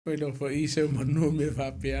Bueno, fue hice un nombre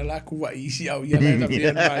para pegar la cuba y si había la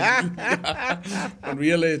bien cuando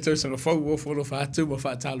ya le estoy solo fuego for fatu ma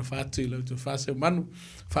fatal fatu lo to fase manu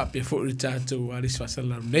fa pe for tatu ali swasa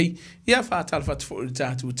la nei ya fatal fatu for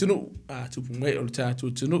tatu tunu a tu me o tatu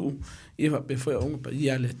tunu ya fa pe foi on pa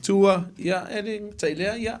ya le tua ya eding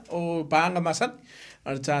tailea ya o banga masan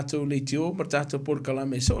al tatu le tio ma tatu por kala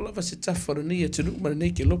me sola fa se taforni tunu ma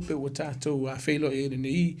nei ke lope o tatu a felo e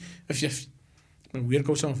nei afia wir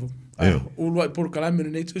ko sanfo o lo por kala me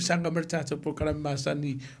nei tu sanga mertato por kala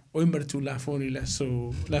masani Oe Male Tulafono la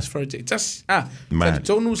so las project tas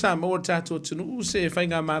tonu sa mo tato tunu se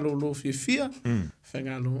fainga malo lo fia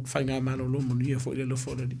fainga malo lo monia fo le lo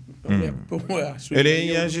fo le ele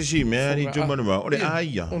ya si me ani tu mano ole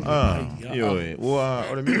aia yo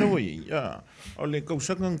o me no ya ole ko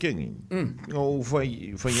sakan kengi o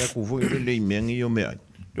fai ku fo le mengi yo me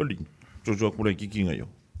toli jo ko le kikinga yo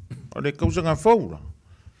ole ko sanga fo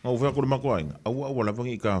ngau fa ko mako ainga au la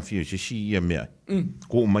vangi ka fio si ia me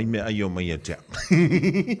ko mai me ai o mai ata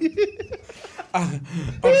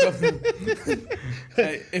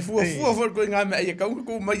e fu ko nga me ai ka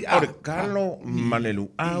ko mai a Carlo Malelu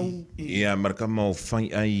au ia marka mau fai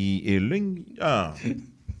ai e ling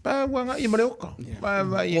pa wanga i mareoka pa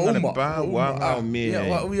i ngana pa wanga o me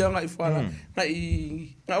wa u nga i fala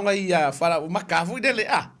ngai ya fala maka fu dele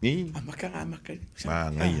maka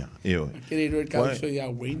ngai yo querido ka so ya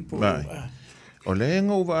win po ole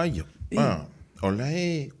ngo va yo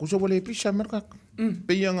ole ku so vole pisa marka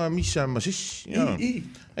pe yanga misa masis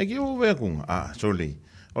ai ki o ve kun sole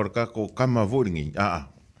orka ko kama voringi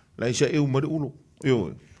la isa eu mari ulo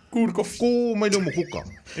yo Ko mai no mukuka.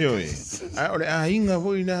 Yo ole a inga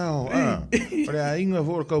foi nao. Ole a inga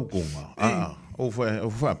for ka konga. O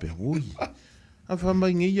fa pe ui. A fa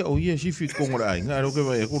mai ngia o ia si fi konga ai. Nga ro ke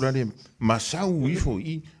vai ku rani masau i fo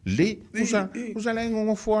i le usa la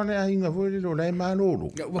ngo fo na inga foi le la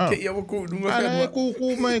malolo. Wa ke ia ko nunga ku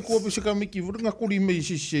mai ko pe se ka miki fu nga ku ri mai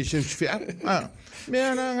si fe. Me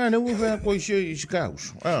ana nga no fa ko si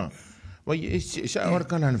kaus. Vai sa or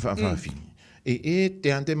kana fa fi.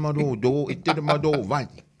 Te ante maro do te maro vai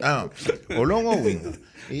o longo winga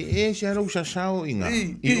se alo sa sao inga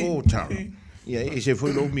I o tara ia se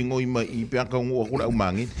foi lo mingo I mai pe ka ngo ko au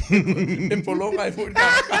mangi e polonga e foi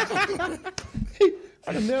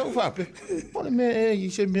ala me o fa pe pole me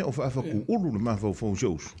se me o fa ku ulu ma fo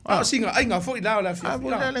shows singa ai nga foi la fi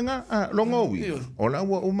la nga longo wi o la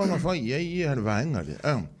o manga fa ia va nga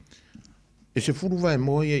e se furu vai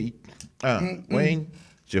mo ia wen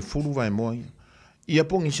se furu vai mo ia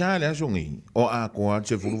pongi sale asongi o a ko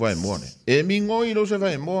se furu vai mo e mingoi lo se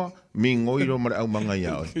vai mo mingoi lo mar au manga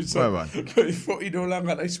ia vai vai fo I do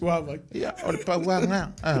langa la suava ia o pa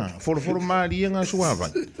wanga for mari nga suava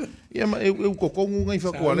ia ma eu ko kongu ngai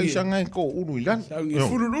fa ko ala sanga ko ulu ilan saungi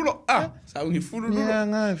fululo saungi fululo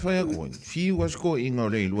nga fa ko fi was ko inga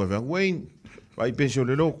le lu va wen vai penso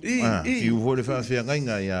le lo fi vo le fa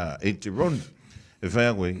nga ia etron e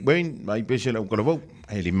fa ko wen vai penso le ko lo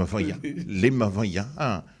ai lima faia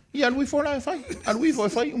ia lui fora fai a lui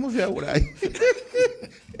fai uma vez ora ai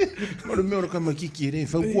ora meu kama kikire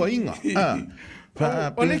fa ko inga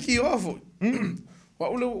fa ole ki ofo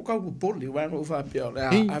wa ulo ka ku pole wa no fa pia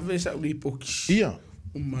a vez a li poki ia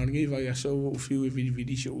mangi vai a so fiu e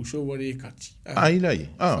vidi so wa re kati ai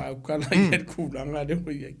lai fa ka la ia ku langa de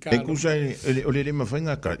ka e ku sai ole le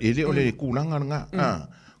mafainga ka ele ole ku langa nga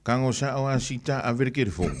kango sa o sita a ver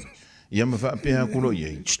que fo ia ma fa pe ha kulo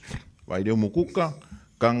ye vai de mukuka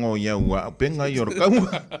kango ia wa penga yor kawa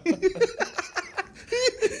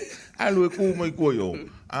alu ku mai ko yo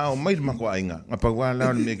o mai ma ko ainga pa wa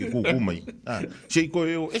la me ke ku mai sei ko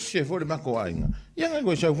yo ese fo de ma ko ainga ia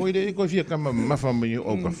ngo sa foi de ko fia kama ma fa mai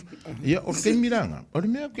o ka ia o ke miranga o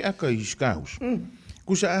me ke aka iskaus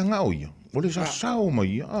ku sa nga o yo o le sa sao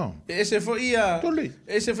mai ese foi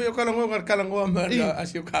ese foi o kalango ma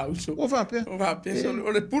asio kauso o va pe o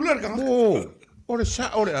le pular ka o le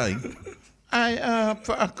sa o le ai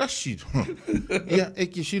fa akasi ia e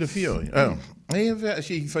ki si le fio e ve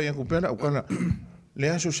si fa ya kupela o kana le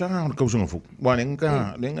aso sa o kauso fu wa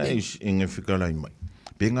lenga is en fikala mai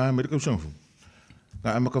penga amerika usa fu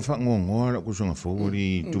ka ama ka fa ngo la kuso fu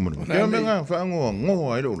ri tumo e menga fa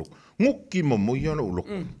ngo ai lo nguki mo mo yo lo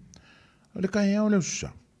le kai au le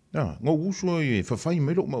usa ngo uso e fa fai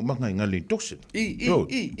me lo ma nga le toxe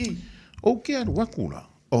o ke ar wakula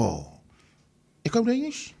e ka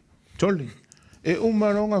reis toli e o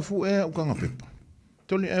maronga fu e o kanga pepa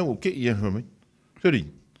toli e o ke ia me toli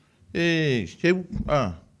se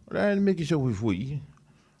ra me ki se fu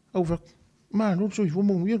au fa ma no so fu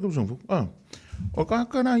mo ia ko so o ka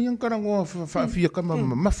kana yang kana ngo fa fia kama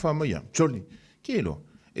ma fa ma ya toli ke lo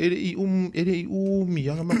Ere i mi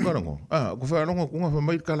anga makarango. Ko fa longa kunga fa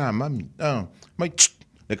mai kala mami. Mai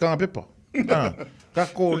e kanga pepa. Ka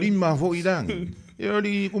ko lima fo idang. E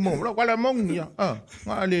ri ku mo la kala mong ya.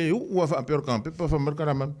 Nga le u fa per kanga pepa fa mar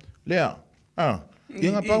kala mami. Lea.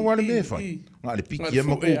 Ia pa wale me fa. Nga le piki e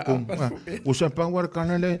mako ko. O sa pa wale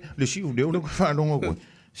kana le si u de o fa longa ko.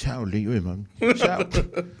 Sa o le yo mami. Sa.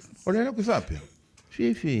 O le ko fa pe.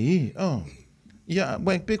 Fi. Ia,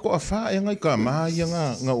 mai pe ko afa e ngai ka mai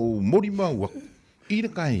nga o mori mau. Ira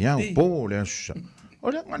kai ya po le asa.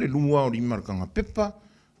 Ora ngale lua o di markanga pepa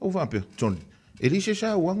o va pe ton. Eri se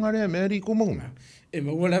sa wanga le meri ko mo. E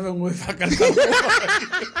mo wala va ngoi fa kala.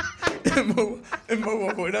 E mo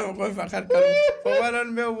wala va ngoi fa kala. O wala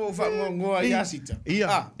me o fa ngo ya sita.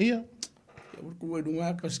 Ia. Ko e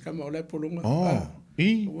dunga ka ska mo le polonga.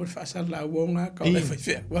 O fa sa la wonga ka le fa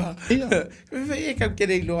fe. Wa. Ve ka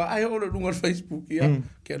kere lo ai o lunga Facebook ia.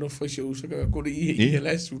 Que no foi se usa ka ko i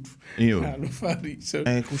la sut. No fari.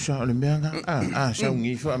 Ku sa le menga. Sa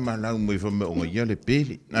ngi fa ma la mo fa me o ia le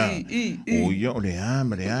pele. O ia o le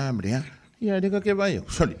amre. Ia de ka ke vai.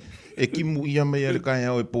 Sorry. E ki mu ia me le ka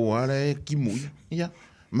o e po ara e ki mu ia.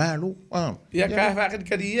 Malo. Ia ka fa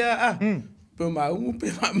ka dia. Pe ma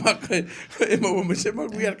e mo me se ma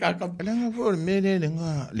guia ka. Langa for mele le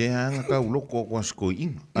anga ka loko ko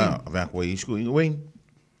skoin. Va ko skoin wen.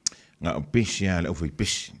 Nga special of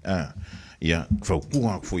pes. Ia fa ku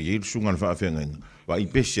fo ye sunga fa fenga. Wa i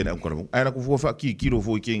pes na ko. Era ko fa ki kilo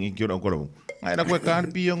fo ki ki ko. Era ko ka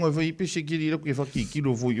pi ngo fa i pes ki ri ko fa ki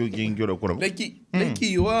kilo fo yo ki ko ko.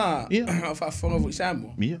 Leki wa fa fo ngo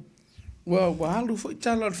Samoa. Mia. Wa halu fo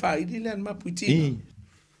tala fa i le ma puti.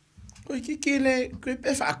 Ko ki le ko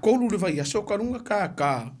pe fa kolu le vai so karunga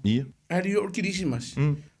ka. Ia. Ari o kirisimas.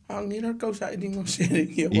 Ngira ka usa dingo se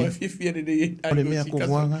ki o fi de. Ole me ko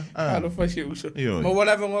wanga. Alo fa se uso. Mo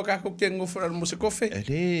wala vengo ka ko kengo fra mo se kofe.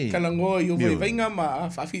 Kala ngo yo vai nga ma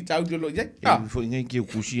fa fi tau de lo je. Fo ngai ki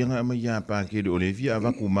ku si nga ma ya pa ke de Olivia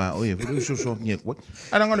va ku ma o e so nye ko.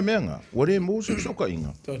 Ana ngale me nga. Ore mo so ka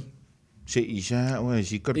inga. Se isa o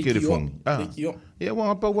si kar ke fon. E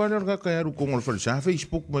wa pa wa ka ka ru ko ngol fa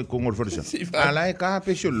Facebook mo ko ngol fa. Ala e ka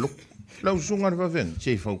pe so lo. Lau sungar va ven,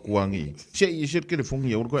 se fa kuangi. Se i se ke fon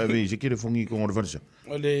ye ko ave se ke fon ko ngol fa.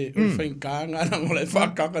 Ole fa ka nga na ngol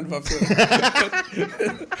fa ka kan fa.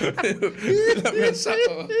 La mesa.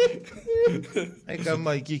 Ai ka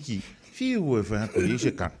mai kiki. Fi o fa ko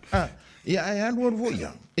se ka. Ia ai alu vo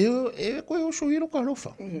ia. E ko eu sou iro ka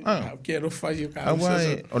rofa. Quero fazer o ka.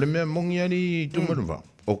 Ai, ole me mongia ni tu merva.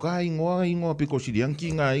 O ka ingoa piko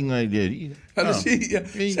sirianki nga inga ileri. Ala si,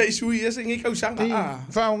 sei sui ese ngi kausanga.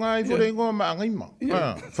 Fa nga I fo rengo ma ngai ma.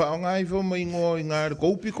 Fa nga I fo mai ngo inga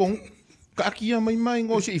ko piko. Ka kia mai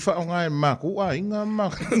ngo se fa nga ma ko inga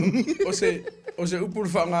ma. O se upur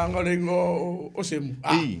fa nga rengo o se mu.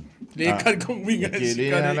 Le kar kong minga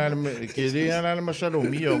ke le ala ma salo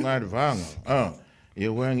mio nga vanga. E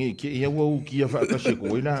wangi ke e wo ki fa ka se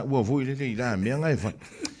ko ina wo vo ile ila me nga fa.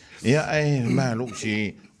 Ia ai ma lo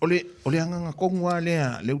si ole anga ko ngwa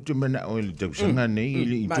le utu mena o le tau sanga nei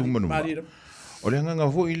le itu manu. Ole anga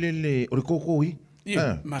vo ile le ole ko i.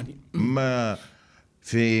 Mari. Ma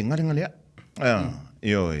fe ngare le.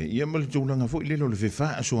 Yo ia mal tulanga vo ile le fe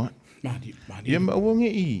fa so. Mari. Ia ma wonge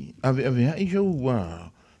I ave I so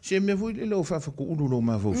wa. Se me vo ile lo fa ko ulu lo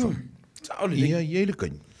ma vo fa. Ia le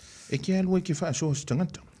kan. E ke alwe ke fa so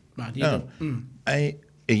stangata. Mari. Ai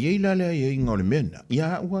e ye la le ye ngol mena.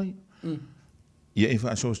 Ia wai. Ia e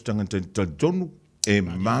fa so stangata tonu e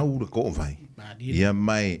mau ko vai. Ia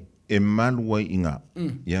mai e malu ai inga.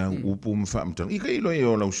 Ia upu mfa mtang. Ika ilo e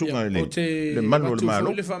o la usunga le malu le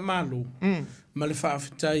malu. Le fa malu. Ma le fa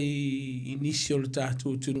aftai inisio le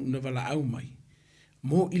tatu tunu na vala au mai.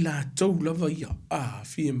 Mo ila tau lava ia.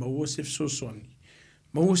 Fie ma ua se fsosoni.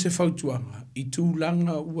 Ma ua se fautuanga. I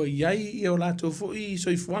tūlanga ua iai e o lato fo I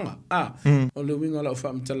soifuanga. O le winga lau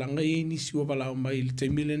fa mtalanga I inisio vala au mai le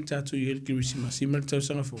teimile le tatu I el kirisima. Sima le tau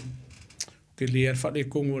sanga fo. Ke le ar fade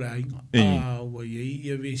kongo le ainga. Ua iai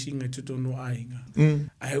ia vesinga tutono ainga.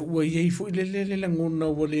 Ua iai fo I le ngona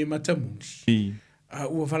ua le matamuni.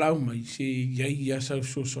 Ua falau mai se iai ia sau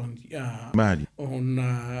sosoni. Mari.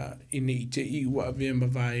 Ona ine I te I ua avea ma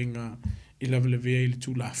vaenga I lava le vea I le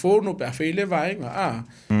tulafono pe a fei le vaenga.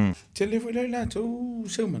 Te le fai la tau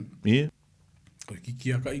seuman. Ko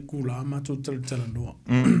kiki aka I kula mato tala noa.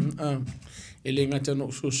 E le ngata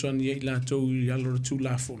no sosoni I la tau I alo le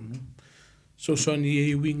tulafono. Sosoni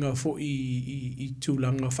I winga fo I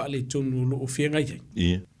tulanga fa le tonu lo o fienga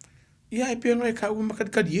iai. Ia e pia ngai ka ua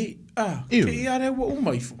makadikadi e. Ke ia re ua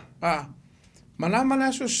umaifu.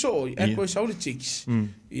 Mala so e ko sa o le tix.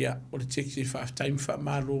 Ia, o le tix e time fa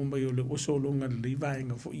malo mai o le oso longa le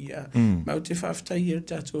vainga fo ia. Ma o te tai e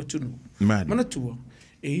tato tunu. Mana tua.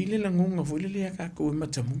 E ile la ngonga fo ile le ka ko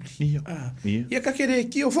matamuli. Ia ka kere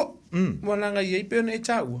ki o fo. Wala nga ia pe ne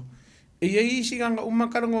tau. E ia isi ganga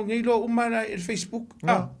umakarango ngilo umara e Facebook.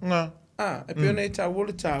 E pe ne tau o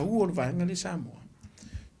le tau o le vainga le Samoa.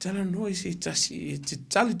 Tala noi se tasi te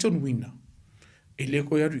tali tonu wina. E le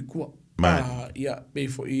ko ia rikua. Ia be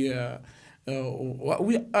fo ia o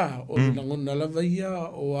uia o le ngona lava ia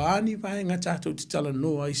o ani vainga tatou te tala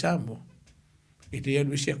noa i Samoa. E te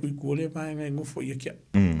alu isi aku i kuole vainga e ngofo ia kia.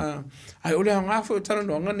 Ai ole hanga fo tala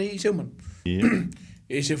noa ngane i seuman.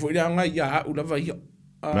 E se fo ia hanga ia u lava ia.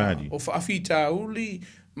 O whaafita uli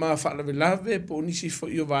ma whaalave po nisi fo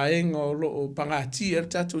i o vaenga o lo o pangati e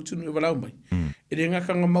tatou tunu i walau mai. E re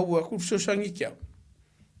ngakanga mau aku sosangi kia.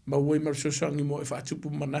 Mau e mar sosangi mo e whaatupu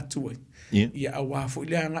manatu ai. Ia awa fo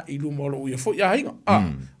ile anga ilu molo ia fo ia hinga.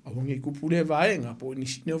 Awangi kupule vaenga po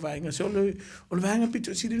nisi no vaenga so le vaenga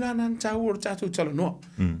pito siri lana tau o tatou tala noa.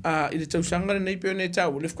 I le tau sanga nei pe ne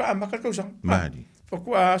tau le fka amaka kau sang. Mari.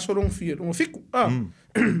 Fako a sorong fia rongo fiku.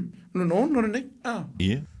 No nei.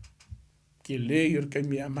 Ia. Ke le yor kai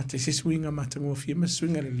mia mate se swinga mate ngo fia ma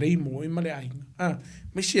swinga le lei mo i male ainga.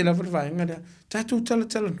 Me se la vaenga da tatou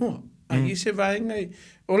tala noa. Ai se vaenga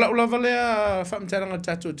o la vale a famtaranga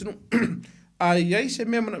tatou tunu. Ai se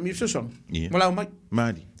me mana mi sosong. Mala mai.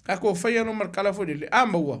 Mari. Ka ko fai no markala fo le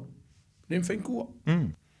amaua. Nem fenkua.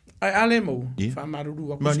 Ai ale mo fa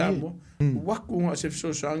maruru ko Samoa. Waku nga se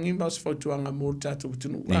sosangi mas fotuanga mo tatou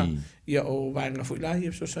tunu. Ia o vaenga fo la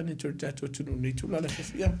ia sosani tatou tunu ni tula la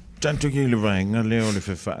fia. Tanto ke le vaenga le o le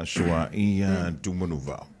fa soa ia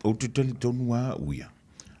tumanuva. O te tali tonua uia.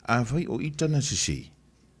 A vai o itana se.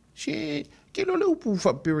 Se ke lo le upu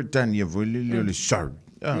fa Peritania vo le sar.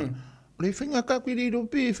 Le finga ka ku ri do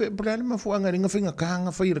pe fe plan ma fu anga ringa finga ka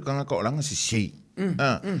nga fa ira ka ka langa se.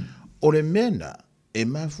 O le mena e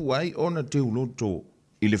ma fu ai ona te uloto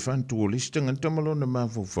elefantu o listanga tamalo na ma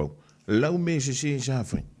fu fo. Lau me se sa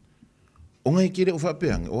fa. O ngai kire o fa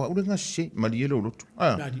peanga o u nga se ma di lo loto.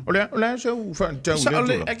 O le so fa tau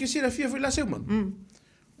le. E ke se la fia foi la se man.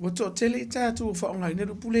 Wato tele tatu fa online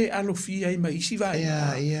ne pule alo fia i mai si vai.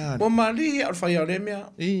 Mo mali al fa ya lemia.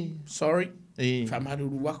 Sorry. Fa maru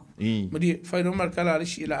wa. Ma di fa no marca la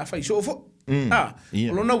si la fa so fo.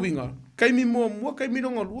 Lo na winga. Kai mi mo kai mi no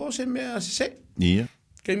lo se me se.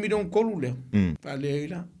 Kai mi don kolu le. Pa le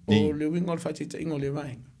ila. O le winga al fa tita ingo le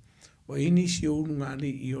vai. O inisio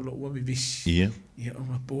ngali i o lo wa bivis. Ia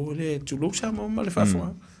o pole tu lo sa mo ma le fa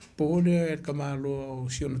fo. Pole kamalo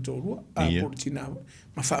siona tolua a portina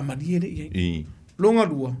ma fa maria ye longa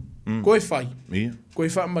lua ko e fai ko e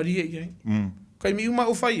fa maria ye kai mi uma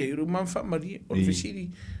o fai e ma fa maria o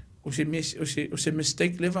visiri o se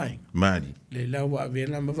mistake le vai mari le la wa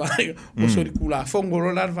vela ma vai o so di kula fongo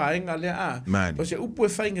lo la vai ngale o se upo e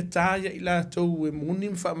fai ngata ya ila to e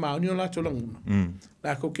munim fa ma ni la to languna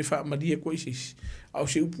la ko ke fa maria ko isis au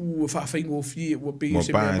se upu fa ngo fi o pe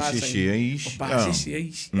se ma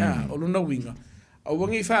o lo na winga au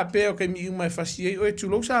wangi fa pe o ke mi uma fa si o tu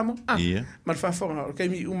lo samo ma fa fo o ke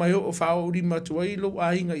mi uma o fa o ri ma tu ai lo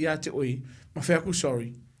ainga ya te oi ma fa ku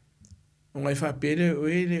sorry o ngai fa pe o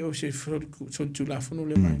ele o se so tulafono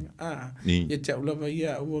le mai ye te o lava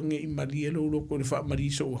ia o wangi i mali lo ko le fa mari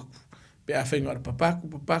so pe a fenga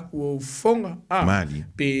papaku o fonga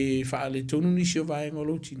pe fa le tonu ni sio vai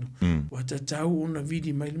ngolo tino wa tatau ona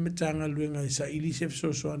vidi mai le metanga luenga sa ili se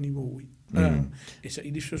so ani mo esa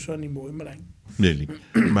ili so ani mo mai leli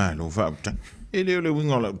ma lo fa ta ele le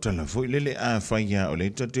wingola tala foi lele a fa ya o le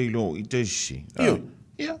tate lo itesi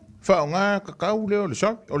ia fa nga kakau le o le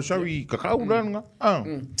sawi kakau nga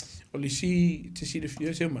o le si te si le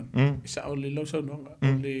fia se man sa o le lo so no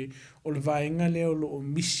o le vaenga le o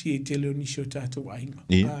misi te le ni so tato wainga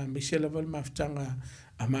me se la val maftanga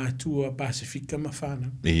a matua Pacifica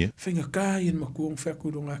mafana finga kai en makuong fa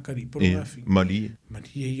ku nga kari por nga fi mali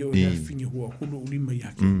yo ya finga ho ku lo ni mai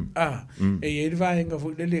yaki e le vaenga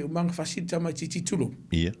vo le mang fasita ma titulo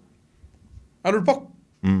aro pok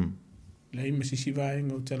le misi si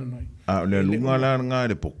vaenga o tala noi le lunga la nga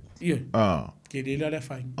de pok ke le la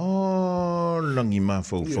fai langi ma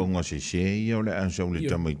fo nga se o le anso le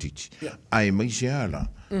tamititi ai mai se ala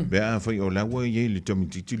be a fai o la wa ye le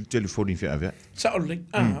tamititi le telefoni fe ave sa o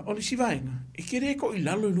le si vainga e ke re ko i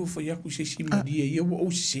lalo lu fo ya ku se si ma di e o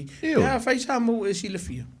si ya fai sa mo e si le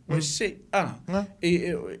fia o se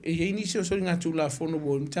e ni se so nga tu la fono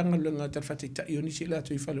bo mtanga le nga tar fatita io ni se la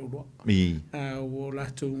tu fa le lo o la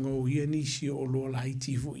tu ngo ye ni si o lo la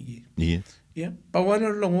iti vo ye pa wana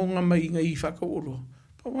longo nga mai nga i fa ko lo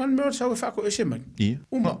wan me sa fa ko ese man Ia.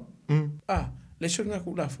 uma le songa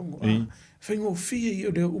ku la fongo fengo fie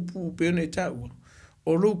yo de upu pe ne ta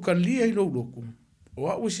o lo ka lia i lo loku o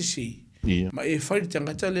a si ma e fai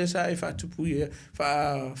tangata le sa e fa tupu e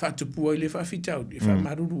fa tupu le fa fitau e fa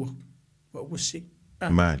maruru o si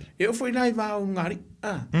Mali. E o foi nai va un ngari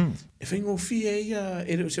e fengo fie ia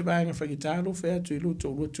e se va nga fa gitaro fe tu lo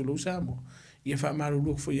to lo samo ia fa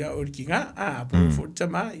maruru foi ia o kinga po fo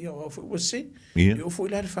tama ia o foi si e o foi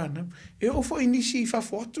la fa na e o foi nisi fa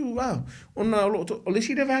foto ona lo o le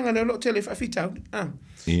si de vanga le lo tele fa fitau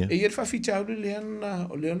e ia fa fitau le ana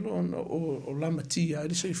o le o la matia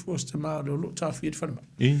e se fo tama lo ta fi fa ma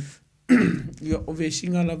ia o ve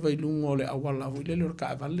singa la vai lungo le awala vo le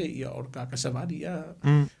ka vale ia o ka savari ia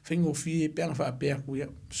fengo fi pe fa pe ku ia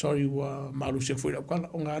sorry wa malu se foi la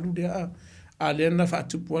o ngaru de a le na fa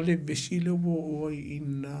tu po le vesile wo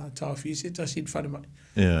in ta fi se ta sit fa mai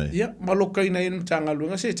ia maloka ina in tanga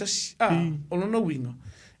lunga se ta o no winga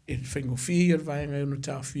e fengo fi vai nga no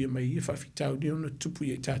ta fi mai fa fitau de no tupu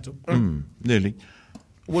ia tato Leli.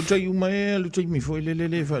 What are you my lu mi foi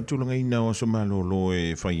le fa tu longa ina o so malo lo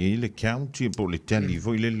e fa le county po le tali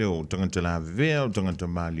foi le o tanga la ve o tanga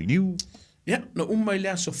mali liu. Ja, no umai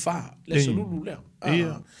le so fa le so lulu le.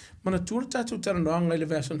 Mana tur tatu tana no anga le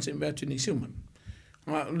version se mbatu ni siman.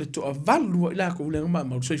 Le to avalu la ko le ma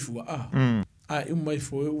so fu umai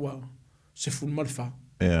foi wa se fu mal fa.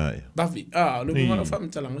 Bavi le ma fa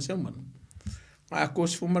mtala nga siman. Ko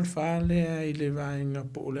se fu mal fa le ile va nga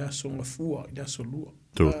po le so nga fu ile so lu.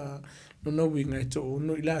 No winga to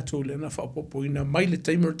no ila to le na fa popo ina mai le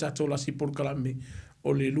timer tato la si por kalame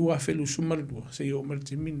o le lua felu sumalua se yo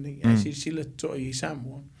martimine ai si le to i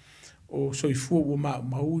Samoa o so i fu o ma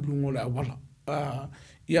ulungo la wala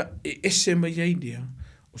ia ese mai idea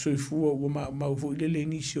o so i fu o ma fu le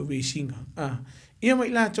inicio ve singa ia mai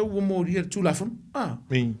la to o morir Tulafono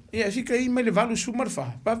ia fica i mai le valu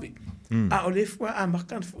sumalfa pavi o le fu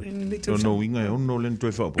marcan fu in le to no winga no len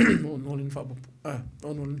to fa no len fa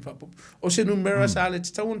o se numera sale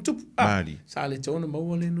ta un tup sale to no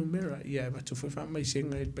mo le numera ia va to fa mai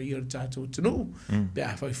senga e pa ir tato to no be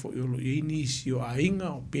a fa fo yo lo inicio a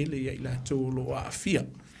inga o pele ia la to lo a fia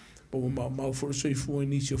o ma fo so i fu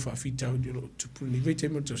inicio fa fita o lo tupu ni vete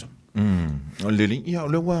mo to sa o le ia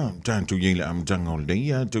le wa tanto ye la am tanga o le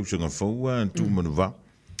ia to so fo tu mo va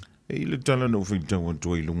e le tala no fita o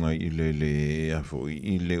to i lunga i le a fo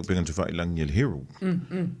i le penga to fa lang ye hero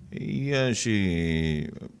ia si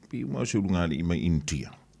pi mo so lunga i mai intia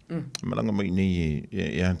malanga mai nei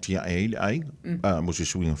e antia ai mo se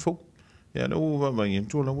swing fo ya no va vai en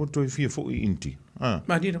to la to fi fo i inti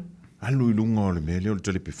ma dino allo i lunga le me le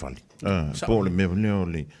tele pe fali po le me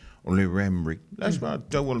o le ramri las va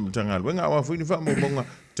tawal mtanga wenga wa fo ni fa mo bonga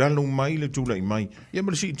talo mai le tu lai mai ya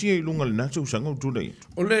ma si ti lunga le naso sanga tu lai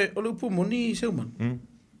o le pu moni se man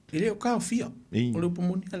ele o ka fia o le pu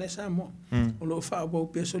moni ale Samoa o lo fa bo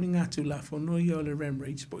pe so ninga Tulafono yo le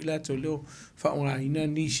ramri po ila to le fa nga ina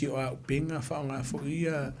ni si o penga fa nga fo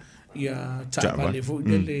ia ta vale fo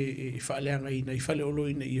le fa le nga ina fa le olo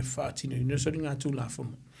ina ia fa tino ina so ninga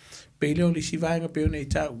Tulafono pele o le si vaenga pe ona i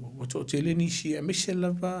tau o to tele ni si a mese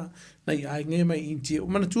lava na i ai nge mai inti o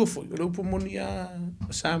mana tua foi o le upo moni a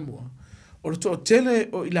Samoa o le to tele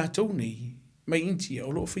o i la tau nei mai inti o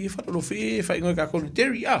lo fie fa inga ka kolu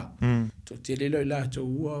teri to tele lo i la tau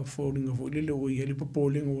ua fōringa fo lele o i ali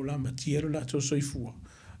popolenga o la matia la tau soifua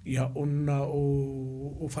ia ona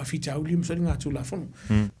o fafita au lim so ngā Tulafono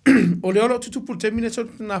o le olo tutu por termine so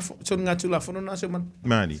ngā Tulafono na se man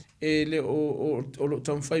mani e le o lo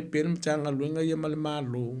tam fai pen tanga luenga ia male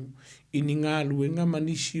malo ini ngā luenga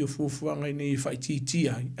manisi o fufuanga nei fai titi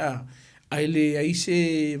ai le ai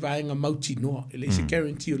se vaenga mauti noa ele se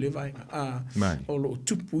guarantee o le vaenga o lo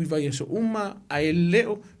tupu i vai so ai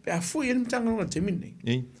leo pe a fu ia tanga no termine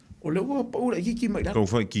o le ua paura kiki mai la ko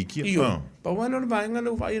fa kiki pa wana no vaenga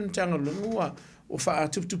no vai tanga lungua o fa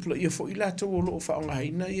tupu ia fo ila to lo fa nga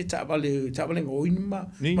ina ia ta vale ngo inma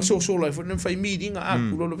ma so la fo nem fai meeting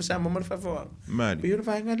ku lo fa ma fa fa mari pe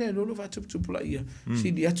vaenga le lo fa tupu ia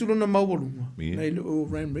si dia tu no mau lungua nei lo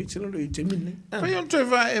ram rate lo i temine pa yon te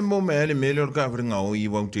va e mo me melhor ka vringa o i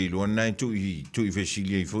wa te lo nai tu i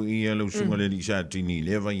fesilia fo ia lo sunga le sa tini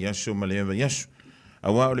leva yaso ma leva yaso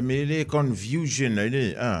awa le mele confusion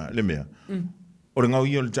le mea o le ngau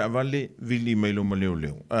i o le taavale vili mai lo maleo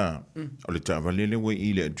leo o le taavale le we i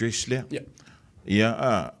le address le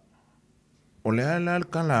ia o le ala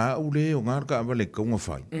kala u le o ngar ka vale ka nga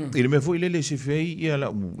fai i le me foi le se fei ia la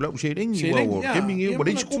se rengi wa o ke mingi o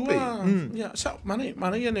le skupe ya sa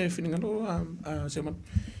mana ia ne fininga no se man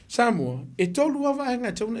Samoa e tolu ava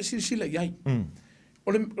nga tona silsila yai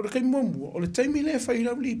o le kai mo o le taimi le fa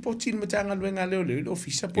ila li poti le tanga le nga le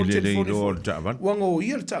ofisa po telefone wanga o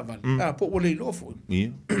ia taval po o le lofo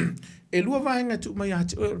e lua vaenga tu mai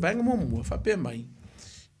ate vaenga mo fa pe mai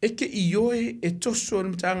e ke ioe e toso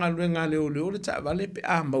le tanga le nga le taval pe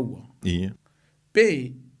a maua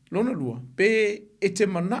pe lona lua pe e te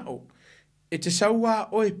manao e te saua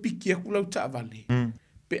o e piki aku lau taavale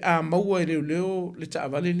pe a maua e le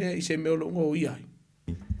taavale le i se meo longa o ia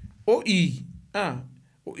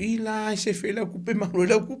o i la se fela kupe malo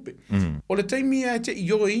la kupe o le taimi a te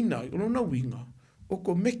io ina o na winga o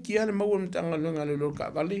ko meki ale mau na tanga longa le lo ka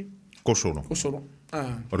vale kosoro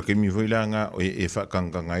porque mi foi langa e fa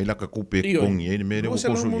kanga ila ka kupe kongi e me o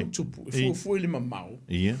kosoro fu le mamau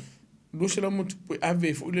lo se la mo tupu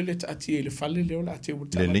ave fu le tati le fale le ola te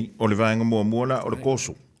o le vanga mo la o le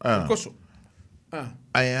koso koso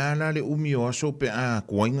ai ana le umi o aso pe a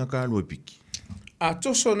kuinga ka lo piki a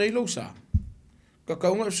toso nei lo sa ka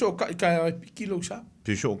kaunga so ka piki lo sa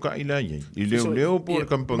pe so ka ila ye i leo po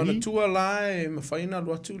kampangi mana tua la e ma faina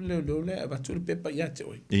lo atu le va tu le pepa ya te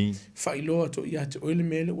oi fa ilo to ya te oi le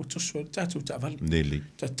mele o toso tatu ta vale nele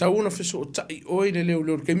ta tauna fe so ta oi le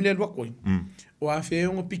leo ke mi le lo koi o a fe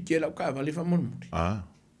un piki la ka vale fa mon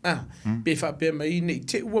pe fa pe mai nei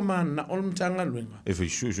te ua mana o mtanga luenga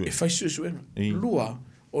e fa susu lua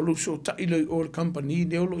o lo so ta ilo o company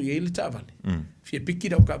ne o lo ye le tavale fie piki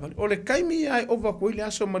da ka vale o le kaimi ai over ko ile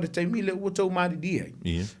aso ma de taimi le o to mari dia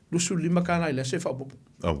lu su lima kana ile se fa popo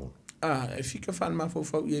e fika fan ma fo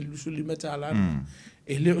fa ye lu su lima ta la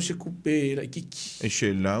e le o se coupe la kiki e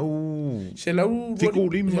se lau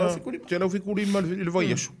fiku lima le vai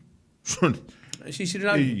yeso si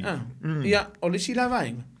la ya o le si la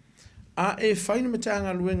vai e faina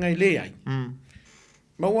matanga luenga ile ai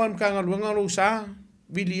ma wan kanga luenga lo sa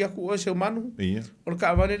vili aku o se manu o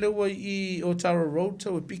ka vale le o i o Taro Road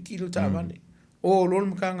to piki lo ta vale o lo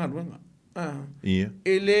mkanga luenga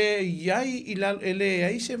ele yai ila ele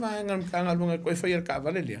ai se va mkanga luenga ko fa yer ka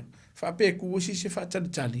vale le fa pe ku si se fa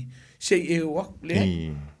tali se e o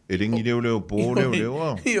le ele ngi le po le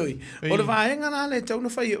o le va enga na le tau no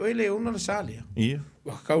fa e le o na sale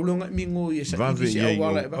wa kaulonga mingo ye sa ki se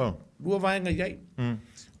wala ba lua va enga yai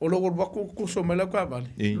o lo wako ko so mela ka vale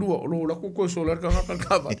lua o lo ko so la ka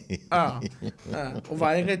vale o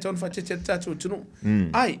va enga ton fa te tatu tunu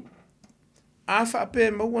ai a fa pe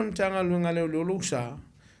mo won tanga lunga le lo sa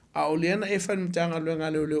a o lena e fa mtanga lunga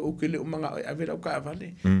le o ke le manga a vela ka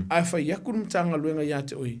vale a fa ya ku mtanga lunga ya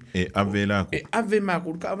te oi ave ma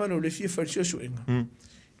ku ka vale le fi fa so enga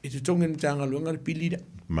e te tonga mtanga lunga pilida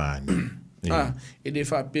man e de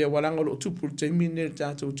fa pe wala ngolo tupu te mine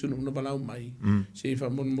tatu tunu no bala mai se fa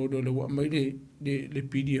mon modo le wa mai le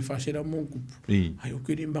pidi fa se la mon kupu ai o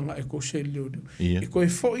ke mbanga e ko se le e ko e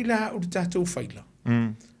fo ila o tatu faila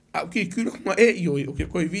au ki kulo ma yo o ke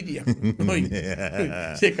ko vidia noi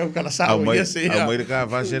se ka kala sa o ya se a mai ka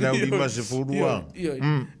fa se la ulima se furua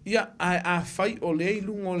ya a fai o le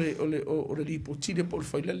lungo o le poti de por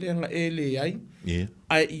faila le nga ele ai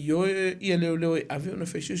ai yo ia le ave no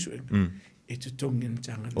fe susu e te tongi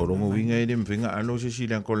mtanga o rongo winga e dem finga ano se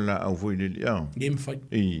sila kola au foi le ya game fight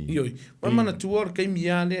yoi mana tuor kai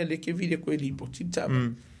miale le ke vide ko li potita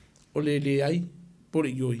o le ai por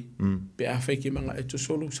yoi pe a fe ke manga e to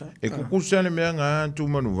solo sa e ku kusane me nga tu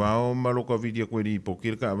manu vao maloka vide ko li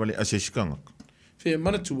pokir ka vale aseskanga fe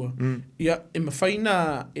mana tua ia e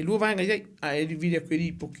mafaina e lu vanga ia a e vide ko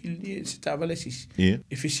li pokil se ta vale sis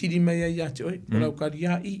e fe sidi mai ia te oi o ka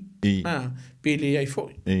ia pele ai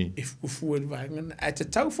foi e fu el vanga a te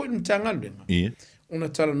tau foi mtanga lenga ona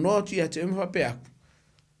tala noti a te mfa pe aku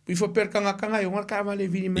pi fo per kanga yo ka vale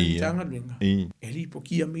vidi mai mtanga lenga e li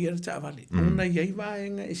pokia mir ta vale ona ia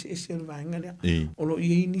vanga e vanga le o lo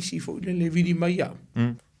ia ni si foi le vidi mai ya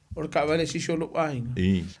o ka vale si solo ainga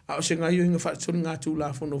a o se nga yo inga fa nga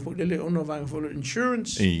tulafono fo le ono vanga fo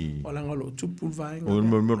insurance o la ngalo tupu vanga o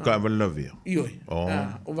mo ka vale la via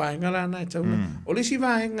o vanga la na tau o le si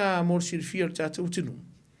vanga mo si fier ta tu tinu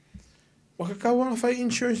o ka kawa fa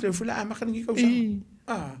insurance le fula ma kan ki ka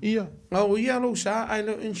nga o ia lo sa ai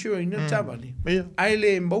lo insurance na tabali ai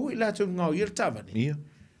le mbo ila tu nga o ia tabali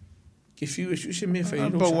ke fiu se me fa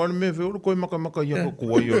ilo sa pa wan me fe o ko maka ia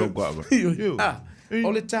ko ia lo ka o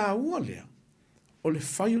le tā ua lea, o le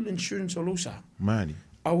file insurance o losa. Mani.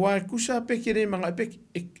 A wai kusa peke re manga peke,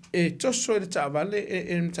 e toso e le tā vale,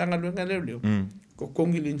 e mtanga luenga leo. Ko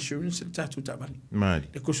kongi le insurance le tātu tā vale. Mani.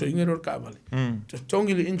 Le kuso ingero ka vale. To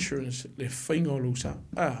tongi le insurance le whainga o losa.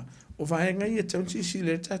 O vaenga i e taunsi si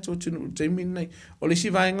le tātu tunu te minai. O le si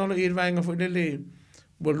vaenga o le vaenga fo le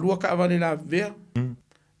bo lua ka vale la vea.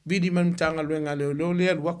 Vidi man mtanga luenga leo, le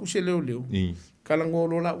alua kuse leo.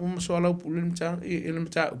 kalangolo la so la pule mta e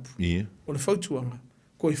mta Ia. o le fautuanga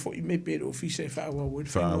ko i fo i me pe office fa wa wo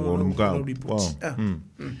Fa wa no ka.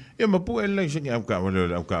 Ia mapu e lai singi au ka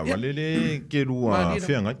wale le ke rua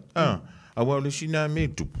whianga. Awa le sina me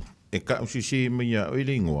tupu. E ka usi se me ia o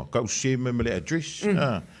le ingoa. Ka usi se me le address.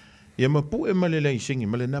 Ia mapu e male lai singi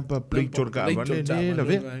male number plate or ka wale le la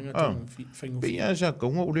ve. Pia sa ka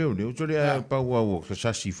ngo le so le pa wa wo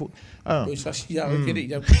sa sifu. Ko sa si ya ke ri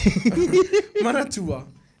ya. Maratua.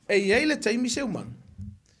 E ia le taimi se man.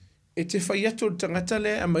 E te whai ato tangata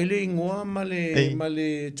le a mai le ingoa ma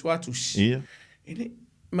le tuatus. Ia. Ele,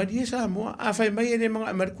 maria Samoa, a whai mai ere mga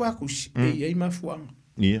amarikuakus, e iei mafuanga.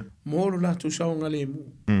 Ia. Moro la tu saunga le mu.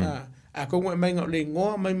 A kongo e mai ngau le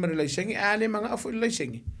ngoa mai mara lai sengi, a le mga afu lai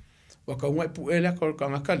sengi. Waka unga e pu ele a kor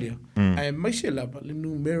kanga kalia. A e mai se lava, le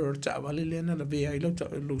numero ta wale le ana na vea ilo ta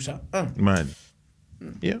lo sa. Man.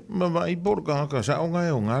 Ia, ma vai por kanga sa onga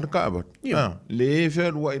e onga ka ba. Le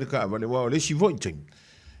fer wa ile ka ba le wa le si voiting.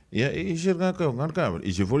 Ja, is er ga ko ngar ka.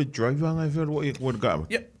 Is er voor die drive aan even wat ek word ka.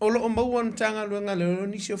 Ja, olo o mau an tanga luenga le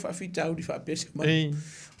ni se fa fita u di fa pese ma.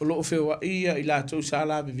 Olo o fe wa i la to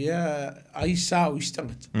sala be via ai sa u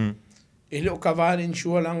istangat. Ele o cavale in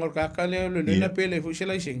shua langor ka ka le na pele fu se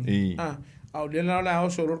la sing. Au le la o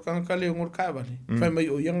so ro ka ka le ngor ka vale. Fa mai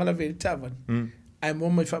o yanga la ve tavan. Ai mo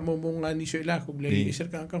mai fa mo nga ni se la ko le is er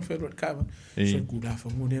ka fe ro ka va. So ku la fa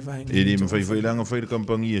mo ne va. Ele me fa foi langa foi de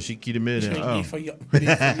campagnia si ki de mere.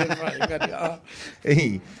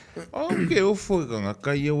 Ok, o foi kanga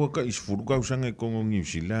kai o ka is furu ka usanga ko New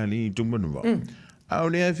Zealand i tumanu. Au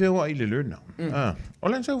le fe wa ile lerna. O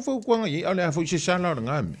lan sa fo ko ngai au le fo se sala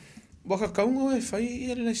ngam. Waka kaunga e fai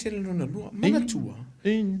i le sele lona lua. Mana tua.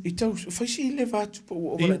 I tau fai si le vatu po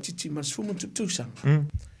o wala titi mas fumu tu sang.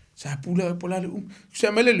 Sa pula e pola le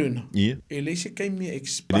sa mele luna. E le se kai mi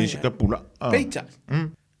expire. Le se ka pula. Peita.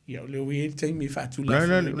 Ia le wi tai mi fatu la.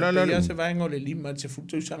 La se vai ngole lima se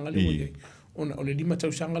futu sanga le wi. Ona o le lima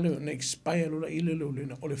tau sanga le na expire lo ile lo le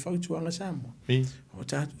o le fautu anga Samoa. O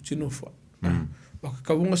tatu tino fo. Waka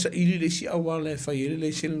kaunga sa ili le si awala e fai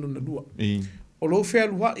le sele lona lua. O lo fe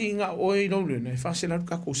alua inga o e lo le fa se la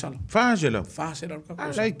ka ko sala. Fa se la ka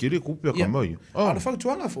ko sala. Ai kiri ku pe ka mai. Ala fa tu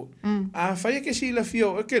anga fo. A fa ke si la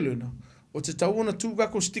fio e ke luna. O te tau ona tu ka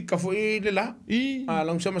ko stika fo e le la. A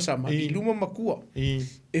lang sama i luma makua.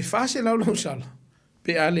 E fa se la lo sala.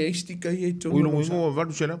 Pe ale e stika e to. O lo mo va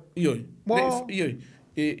du sala. Ioi. Ioi.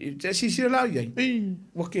 E te si la ia.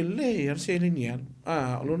 Wa ke le ar se le nia.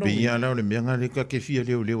 Lo no. Ia la le menga le ka ke fia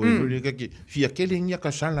le le ka ke fia ke le nia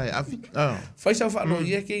ka sala e afi. Fai sa fa lo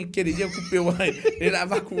ia ke le ia ku pe wai. E la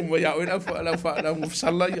va ku mo ya o la fa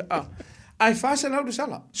sala ia. Ai fa se la do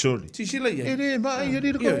sala. Sorry. Si si la ia. E le va ia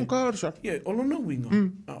le ko ka sa. Ia, o lo no winga.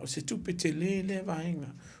 Se tu pe te le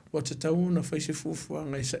vainga. Wa te tau na fai se fufu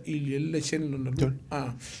anga sa ili le sen no na.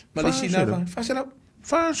 Ma le sina va.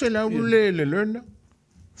 Fa se la le lerna.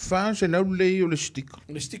 Fa se la le o le stika.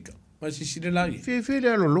 Le stika. Ma si si la ia. Fe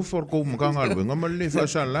le lo for ko mo kanga lo nga le fa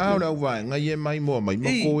sa la o va nga ye mai mo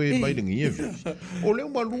ko e mai dingi e. O le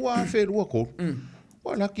mo lua fe lua ko.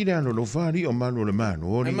 Wala ki le ano lo fari o manu le manu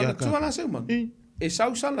o ni aka. Ma tu ala se man. E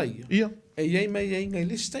sau sala ia. Ia. E ye mai ye ngai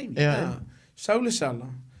le stain. Sau le sala.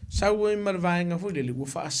 Sau e mar vainga fo le go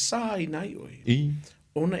fa sa ina oi.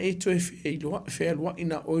 Ona e to e lo fe lo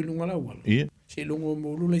ina oi lunga la wala. Ia. Se lungo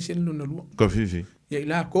mo lu le sen luna lu. Ka fi. Ia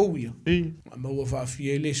la ko ia. Ma wa fa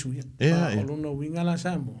fi le su ia. O lo no winga la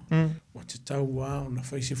Samoa. O te tau wa ona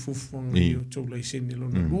fa se fufu ngi o to le sen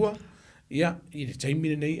luna lua. Ia, i le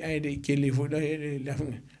taimi nei ai le ke le fo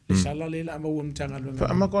le sala le la mo mtanga lo.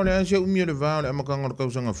 Fa ma ko le se umi le va le ma ka ngor ka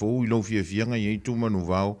usanga fo i lo fi ngai i tu manu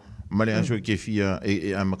va ma le aso ke fia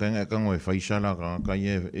e a ma ka nga ka ngoi fa sala ka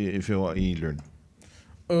e fe wa i learn.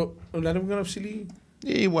 O la no ngara sili.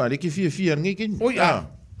 E wa le ke fia ngai kin. O ya.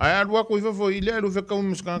 Ai a lua ko i fo i le lo fe ka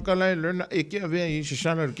un ska ka la learn e ke ave i se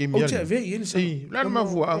sala ke mi. O te ave i le sa. La ma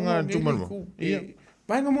fu anga tu manu. Ia.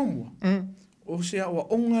 Vai nga mo. O se awa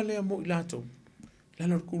onga lea mo i lato.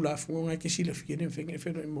 Lana ku la funga ngai ke sila fia fenga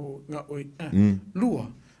fenga mo nga oi. Lua.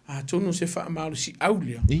 A tono se fa malu si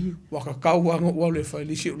aulia. Waka kauanga ua le fa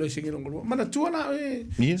li si ule singi longo. Mana tuana e.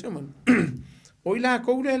 Se man. O i la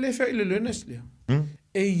kou le fa ile learners lea.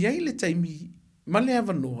 E iei le taimi. Ma le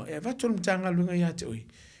ava noa. E ava tonu mtanga lunga ia te oi.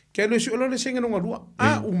 Ke lo si ule le singi longo lua.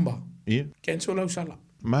 A umba. Ken so lau sala.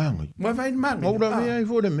 Mangai. Mua vai mangai. Maura mea i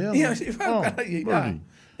fo de mea. Ia si fa kara ia.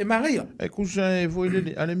 E maria. E kusa e foi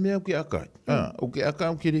le ale mea ki aka. O ke aka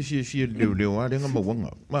o ke le fie le a le nga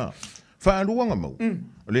mawanga. Ma fa luanga mau.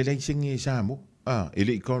 Le le singi Samoa. E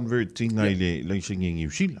le converting ai le singi New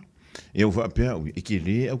Zealand. E o fa pe e ke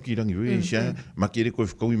le au ki rangi we sia ma ke le ko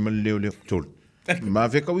i mal le tol. Ma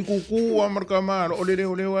ve ka wiku marka maro o le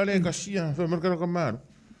ale kasia fa marka ka maro.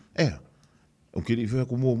 O kiri fa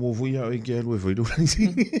ku mo fu ya e ke lo foi do.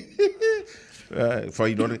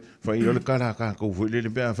 Fai le kala ka ko fu le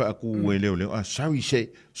be fa ku le sorry say.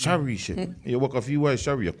 E wa ka fi wa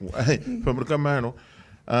sorry ku. Fa marka maro.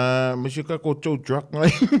 Monsieur ka ko to truck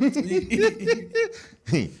ngai.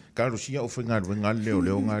 Ka sia o fa ngal le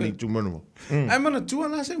ngali tu mano. Ai mana tu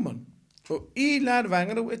ala se man. O I la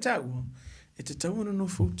vanga do etau. E te tau no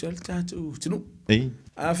fu tel tatu tunu.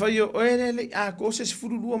 A fa yo ele a cose se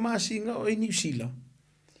furu lua masinga o New Zealand.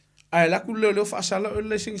 Ai la ku le fa sala o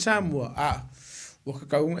le sing Samoa. O ka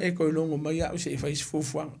kaunga e ko longo mai a se fa is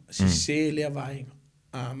fofuang. Se le vai.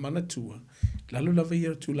 Mana tua. Lalo la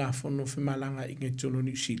veia Tulafono fe malanga i nge tono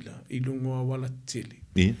New Zealand. I lungo a wala tele.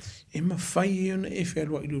 E ma fai e ona e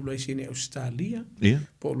whelua i lula i sene Australia.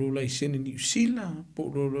 Po lula i sene New Zealand.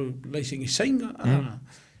 Po lula i sene Sainga.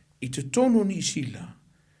 I te tono New Zealand.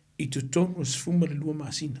 I te tono sfuma le lua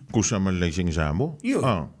masina. Kusama le sene Samoa? Io.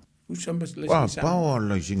 Kusama le sene Samoa. Paua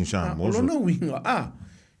le sene Samoa. Olo no winga.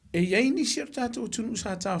 E iai ni sier tato tunu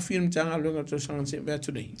sa tau film tanga lunga to sangan se mea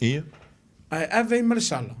tunei. Ai ave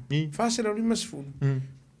marsala. Fase la lima sfulu.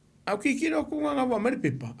 Au ki kira ko nga wa mari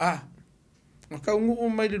pepa. Ka ungu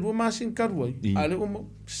mai le lua masin karua. Ale o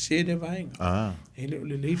se de vainga. Ele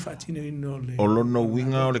le fatina no le. Olo no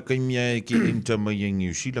winga o le kaimia e ki inta mai en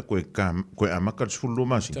usila ko amaka sfulu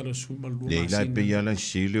masin. Tala suma lua masin. Le la pe ya la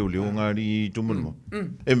sile o le ngari tumo.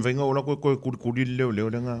 Em venga ola ko kuri le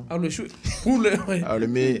nga. Au le su. Pule. Au le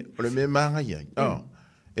me manga ya.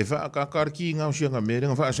 E fa ka karki nga usia nga mere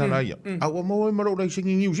nga fa sala ya. Au mo e maro racing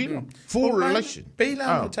in New Zealand. Full lesson.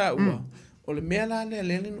 Peila ta ua. O le mea la le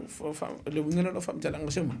no le winga no fa mtala nga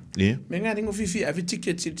sema. Me nga ringo fifi ave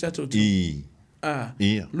ticket si tato tu.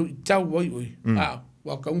 Lu tau oi.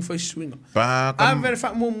 Wa ka un fa swinga. Ave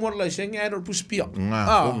fa mo la senga era puspia.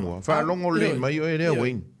 Nga fa longo le mai o ele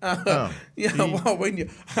win. Ya wa win.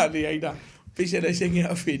 Ali aida. Pese la senga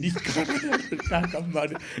a fedi ka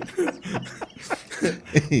mare.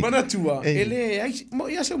 Mana tua, ele mo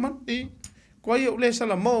ia se man. Ko ia le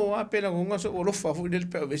sala mo a pela ngo so o lofa fu del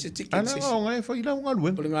pe vese tickets. Ana nga fa ila nga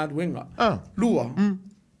luenga. Ko nga luenga. Lua.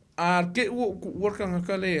 Ke worka nga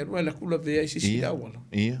kale wala kula ve si si wala.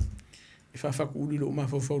 Ia. E fa ku lo ma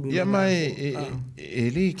fo do. Ia mai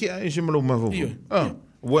ele ke a se mo ma fo.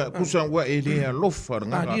 Wa kusan wa ele a lofa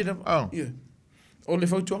nga. Ia. O le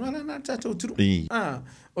fau tuanga na tatou turu.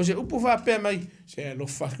 O se upu va pe mai se lo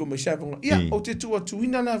fa ko me sa bonga. Ia o te tua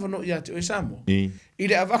tuina na vano ia te o Samoa. I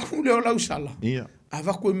le avaku le o lau sala.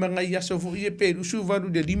 Avaku e manga ia so fo i pe su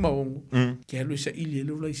varu de lima ongo. Ke lo sa ili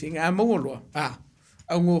lo lai singa a mo lo.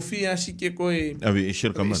 Au ngo fia si ke ko e ave e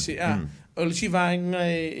shirka man. O le si vainga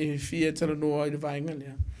e fia tala no ai vainga le.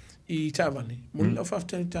 I tavale. Mo le fa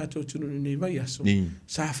tatou tunu nei vai aso.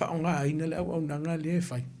 Sa fa onga ina le au nanga le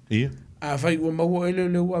fai. A vai o mau ele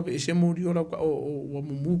le wa be se mo dio la o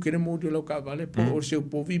mu kere mo dio la ka vale po o se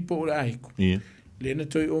po vi po aiko. Le na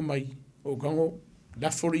toi o mai o gango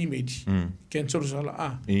la for image. Ken so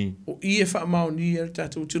sala o I fa ma ni er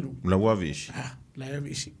tatu tulu. La wa visi. La ya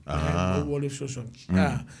visi. O le so so.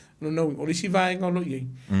 No o le si vai ngolo ye.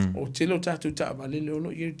 O te lo tatu ta vale le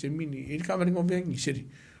lo ye te mini. Il ka vale ngo vengi seri.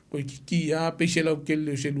 Ko ki a pe se la ke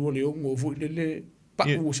le se lo le ngo fu le pa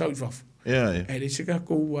o sa fa. Ele se ka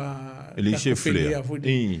ko ele se flea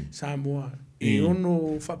Samoa e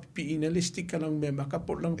ono fa pipi ina le stika lang me maka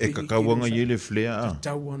por lang e ka wanga ele flea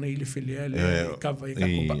tawana ele flea le ka vai ka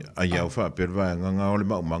ko ai fa perva nga ole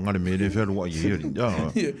ma manga le mele fe lo ye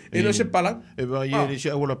e lo se pala e va ye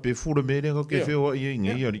se ola pe fu le mele ko ke fe o ye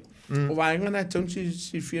ngi yari o vai nga na tong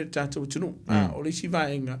si fi tato tunu o le si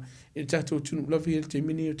vai nga e tato tunu la vi te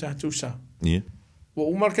mini tato sa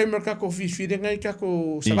o marka ko fi ngai ka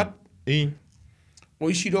ko sabat o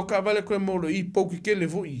isi roka vale koe molo I pouki ke le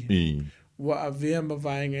voi. Wa avea ma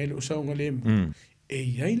vaenga ele o saunga lemu.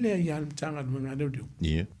 E iai lea I almtanga nunga neu deu.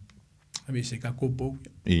 Ame se ka kopo.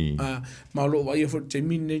 Ma lo wa ia fo te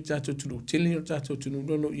mine tato tunu. Tele o tato tunu.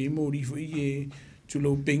 Lono I mori fo I e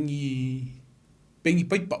tulo pengi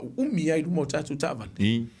paipa. Umi ai rumo tato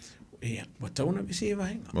tavale. E wa tauna me se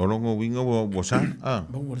vaenga. Ma longo winga wa sa?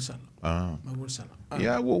 Ma wa sala. Ma wa sala.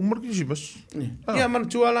 Ja, wo umar ki bas. Ja, man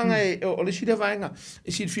tualanga o le sida vaenga.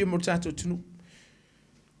 E sid fia mo tato tunu.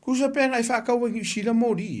 Kusa penga I fa ka wengi sida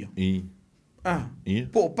mori.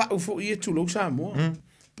 Po pa fo I tulo Samoa.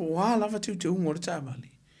 Po ala va tu te ngor tavale.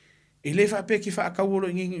 E le fa pe ki fa ka wolo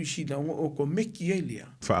ngi sida o ko meki elia.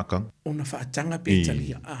 Fa ka. Ona fa tanga pe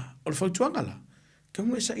talia. O le fa tuanga la. Ka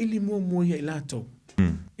mo sa ili mo ia ilato.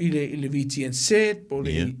 Ile VTN set po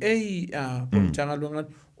le po tanga longa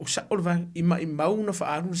o sa olva I mauna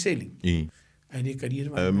fa aru selling. ai le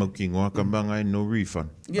karia Mo ki ngoa ka manga no refund.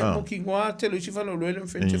 Ia mo ki ngoa te lo si fa no le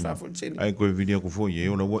fente fa fo tse. Ai ko video ko fo ye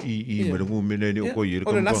ona wa I me ngo me le ko ye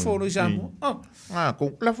ko la fo no jambo.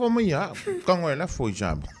 Ko la fo mo ya ka ngoa la fo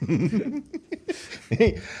jambo.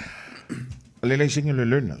 Le singe le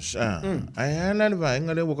learners. Ai ala le va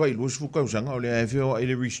ngale wo ka I lo su ka usanga ole ai fio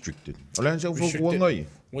ile restricted. Ole sa fo ko ngai.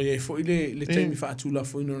 Wa ye fo ile taimi fa tula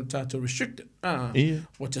fo ino tato restricted.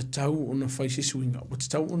 Wa ta tau ona fai se swinga. Wa ta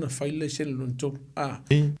tau ona fai le se lo to.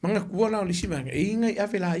 Manga kua la le simanga. E ngai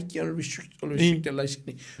ave la iki ona restricted la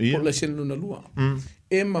sini. Po le se lo na lua.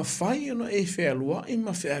 E ma fai ona e fe lua e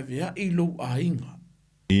ma fe avea I lo ainga.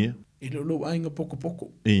 I lo ainga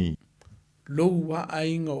poko. Lo wa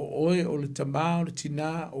ainga o oe o le tama o le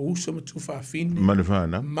tina o usa matu whaafine.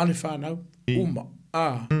 Malefana. Uma.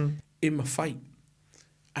 E ma fai.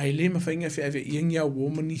 Ai le ma fai nga whi ave iangia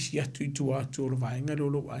womani si atu I tu atu o le vaenga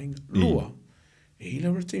lo ainga. Lua. E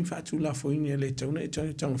ila rata fa tu la foini le tauna e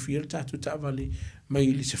tauna fia tatu tavale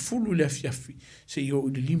mai le se fulu le afiafi se yo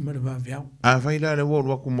I le lima le va veau. Vai la le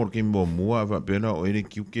wo ku morke mo mua va pena o ele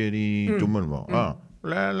kiukeri tu mo.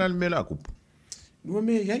 La me la kupu. Lua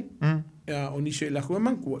me yai. O ni se la kua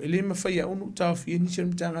manku ele ma fai onu ta fia ni se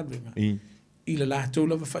mtanga venga. Ila la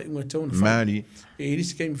tola va fai unga tona fai. Mari. E iri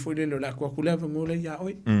se kai mi foi le la kua kula va ngole ya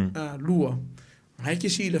oi. Lua. Hai ke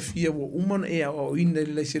si la fia wo umana e o ina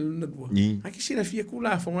le se luna lua. Hai ke si la fia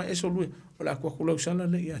kula fonga e so lue. O la kua kula usala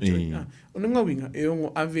le ya toi. O nga winga e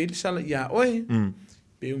ongo aveli sala ya oi.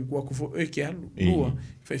 Pe un kua kufo e ke alu. Lua.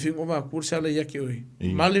 Fai fingo va kur sala ya ke oi.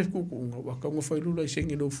 Male kuku unga. Waka unga fai lula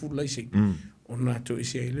isengi lo fu la isengi. Ona to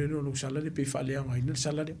isi ele no sala le pe fale anga ina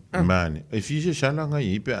sala le. Mane, e fise sala nga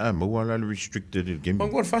I pe mo wala restricted il game.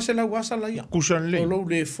 Mangor fase la wasa la ya. Kusan le. O lo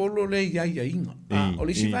le follow le ya inga. O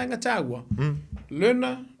le si vanga tawa.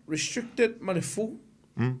 Learner restricted ma le fu.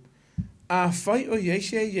 A fai o ye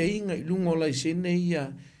se ya inga lungo la sene ya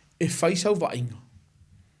e fai sa va inga.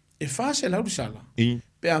 E fase la sala.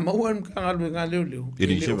 Pe a mo an ka nga leo.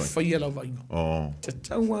 Ele fai la va inga. Te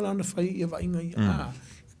tawa la na fai va inga ya.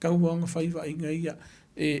 Kauanga fai va inga ia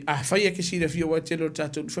a fai ke si le fia wa telo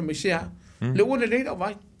tato fa me sea le wona le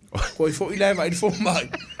vai ko fo ila vai fo mai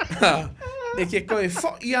e ke ko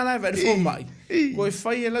fo ia la vai fo mai ko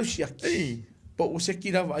fai la sia po o se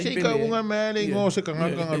kira vai pe ka unga mele ngo se ka nga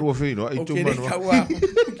lu fino ai tu mano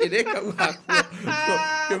ke le ka wa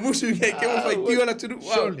ke musu ke mo fai tio la tu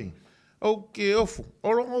Okay, ofu.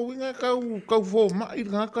 Olo winga kau fo mai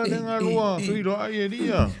ngaka le ngalua filo ai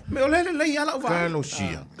elia. Me ole le ia la va.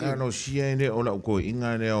 Kano sia ene ola ko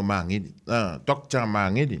inga le o mangi. Doctor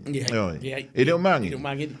mangi. Ele o mangi.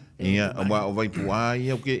 Ia, o vai pua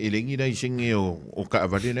ia ke elengi dai singe o ka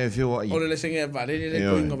vale le fio ai. Ole le singe vale le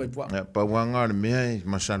ko inga vai pua. Pa wanga me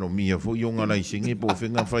masano mia fo yonga lai singe po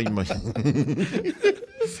finga fai mai.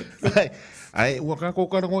 Ai waka ko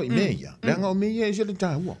ka ngo meia. Langa o meia e se le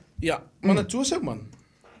taua. Ia, mana tua se man.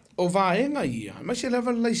 O vaenga ia, ma se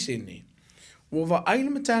leva lai sene. O va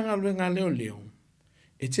aile matanga luenga leo.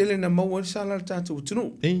 E tele na maua sala tatu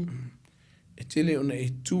utunu. E tele ona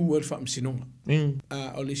e tu wer fam sinonga.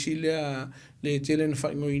 O le sile le tele na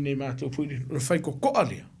fai ngoi nei mato pui le fai ko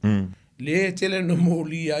koalia. Le tele na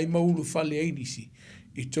moli ai maulu fale ai disi.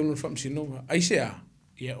 I tonu fam sinonga. Ai se a.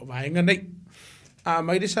 Ia, o vaenga nei.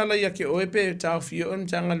 Mai de sala ia ke oepe tau fio on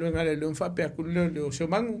tanga luenga le fa pe akulu le o se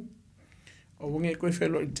mangu. O wonge koe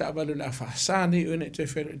whelo I tawa le la whaasane o ne te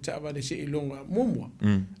whelo I tawa le se ilonga mumua.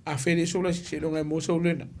 A whele sola se ilonga mo so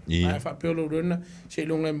lena. A whapeolo lena se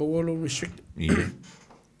ilonga mo wolo restricted.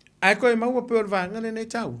 A koe maua peor vanga le nei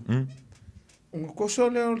tau. Unga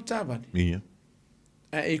koso le o le tawa ni.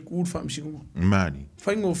 A e kuur whamsingunga. Mani.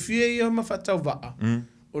 Whaingo fie ia ma whatau waa.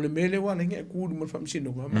 O le mele wana nge kuur mo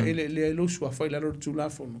whamsingunga. Ma ele le losua whailaro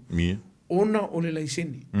tulafono. Ona o le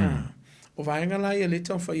laiseni. O vaenga la ia le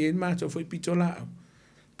tau fai en mātou fai pito la au.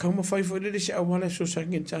 Kau ma fai fai le se awala so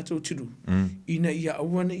sangin tātou tiru. Ina ia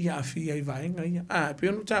awane ia afi ai vaenga ia.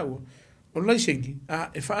 Peonu tāua. O laisengi.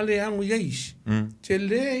 E whaale angu iais. Te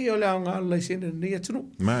le o le anga laisena ni atunu.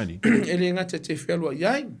 Mari. E le ngata te whialua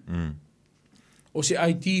iai. O se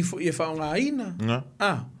ID fo ia whaonga aina.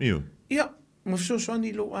 Iyo. Ia. Ma so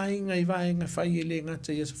swani lo ainga I vaenga fai e le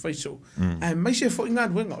ngata ia sa fai so. Mai se fo inga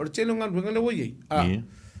duenga. O le telo inga duenga le wo iei.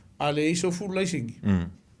 Ale iso fu laisingi.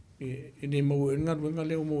 E ne mau nga wenga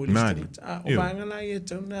leo mo le street. O vanga la ia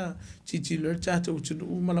tona titi le tato tu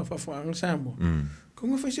umala fa fa nga samo.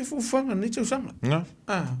 Como fai se fu fanga ni tau sanga.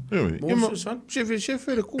 Mo so se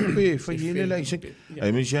fe le kupe fa ile la ise.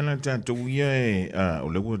 Ai me jana tato ia e o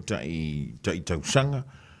le wo tai tau sanga.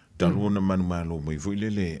 Taru na manu malo mai foi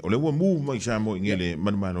lele. O le wo mu mai samo ngele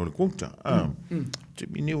manu malo le konta. Te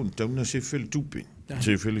mine un tau na se fe le tupe.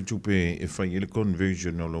 Se fele tupe e fai ele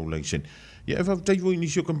conversion o lo laisen. Ia e whaftai voi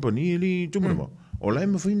nisio company ili tumama. O lai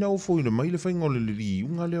ma whaina o fwoi na mai le whai ngole li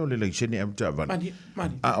unga leo le laisen e amta avana.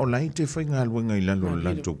 A o lai te whai ngā luenga i lalo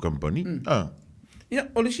lanto company. Ia,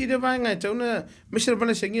 o le si de vai ngai tau na mesera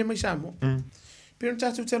vana sengi mai Samoa. Pero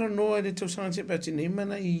tatu tera noa e le tau sanga te pati nei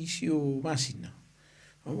mana i si o masina.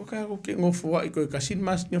 O waka ako ke ngofua i koe kasin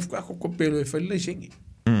masina fuka ako kopelo e whai laisengi.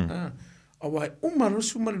 Awai umaro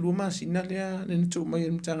suma lua masina lea le nito mai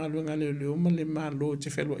e mtanga luenga leo leo ma le malo te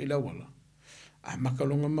whelua ila wala.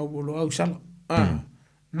 Makalonga mawolo au sala.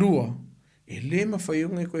 Lua, e le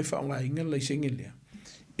mawhaiunga e koe whaonga inga laisengi lea.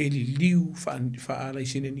 E li liu wha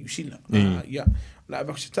laisene ni usila. Ia, la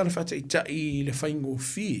avakse tala whata i tai le whaingo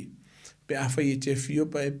fie. Pe a whai e te fio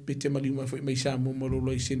pa e pe te maliuma whai mai Samoa maro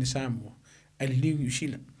laisene Samoa. E li liu ni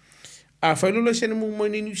usila. A whailo laisene mo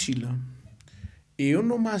mai ni usila. E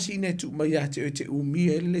ono masina e tu mai ate o te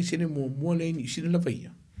umia e laisene mo mua le ni usila la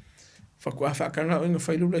vaia. Whakua whakanga o inga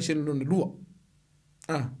whailo laisene lona lua.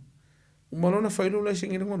 Umalona whailo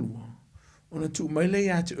laisene lona lua. Ona tu mai le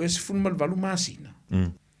ate o e se funmal valu masina.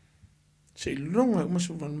 Se longa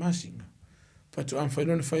umasu van masina. Fatu an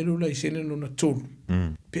whailo na whailo laisene lona tolu.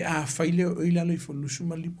 Pe a whaile o ilalo I whalusu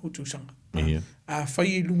mali mo tau sanga. A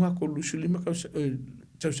whaile lunga ko lusu lima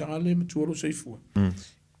tau sanga le matuoro saifua.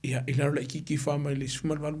 Ia ilaro la ikiki whama le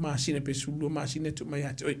sumal valu masina pe sulu masina tu mai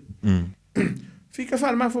ate oi. Fika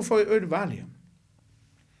whala mafo fwoi oi le valia.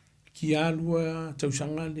 Ki alua tau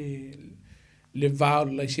sanga le vau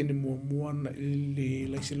laisene mua le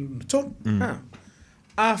laisene luna tolu.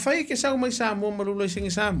 A whai ke sau mai Samoa maru laisene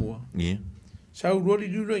Samoa. Sau roli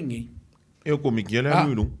luro ingi. E o komiki ele a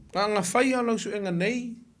luro. Ka nga whai a lausu enga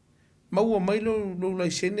nei. Maua mai lo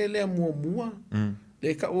laisene lea mua.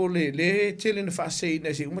 Le ka o le tele na whaasei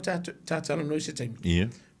na si uma tātala noi se taimi.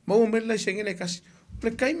 Maua mai laisene le kasi.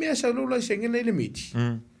 Le kai mea sau lo laisene le meti.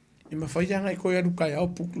 I ma whai anga I koe aru kai au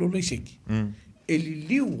puk lo laisene. E li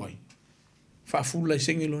liu wai. Whaafu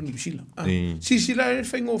laisene lo ni usila. Si sila e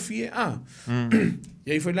whaingo fie.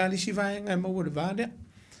 Iai whai la lisi vaenga e maua le vālea.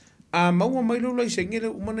 A maua mai lo laisene le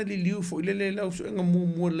umana li liu fo ile le lau so enga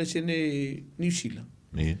mua laisene New Zealand.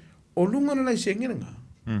 O lunga na laisene nga.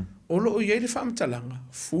 O lo o iai le whaamatalanga.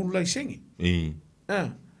 Full laisene.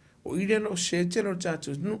 O ile no se te no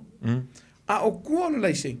tātou no. A o kua na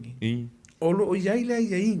laisene. O lo o iai le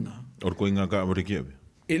iainga. O ko inga ka awari kia.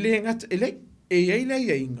 E le ngata, e iai le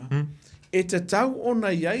iainga. E te tau o na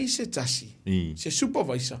iai se tasi. Se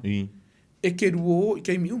supervisor. E ke ruo I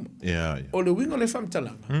kei miuma. O le winga le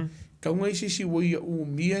whaamatalanga. Ka unga I sisi wai o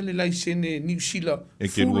mia le laisene New Zealand.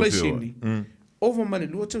 Full laisene. Ova male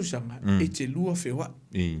lua tau sanga. E te lua whewa.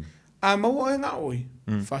 A maua e ngā oi.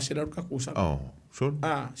 Whasera ruka kōsa.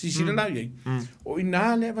 Sisi le lau iei. O I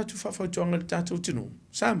nā le watu whawhautuanga le tātou tino.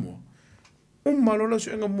 Samoa. Malola su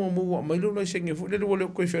enga mua. Mai lula senge fu. Lele wale o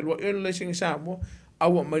koe whelua. E le senge Samoa.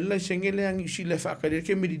 Awa mai la senge le angi si le whakare.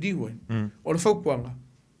 Ke miri diwe. O le whaupuanga.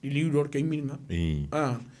 I liu lor kei miringa.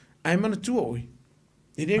 Ai mana tua oi.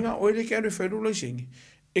 E renga oi le ke ane whairula I senge.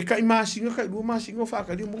 E kai māsinga, kai lua māsinga o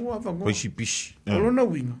whakari mua avangoa. Paisi pisi. Olo na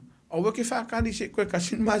winga. Awa ke whakari se koe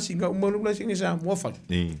kasin māsinga umarula senge sa mua whai.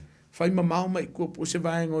 Whai mamau mai kua po se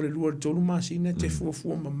vaenga o le lua tolu māsinga te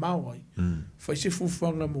fuafua mamau ai. Whai se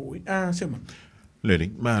fuafuanga mo oi. Se man. Lele,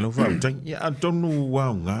 malo whautai. Ia atonu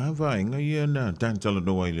wau ngā vaenga ia na tāntala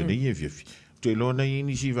no ai le nei e fiafi. Te lona I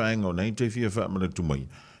nisi vaenga o nei te fia whaamana tumai.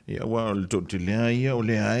 Ia wa le to te lea ia o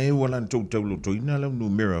le ae wala tau taulo toina lau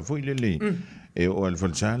numera foi le. E o al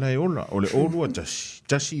falsala e ola o le olua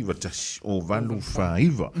tasi va tasi o valu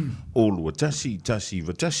whaiva. Olua tasi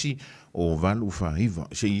va tasi o valu whaiva.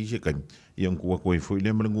 Se I se kan iang kua koe foi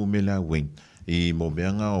le marangu me la wen. I mo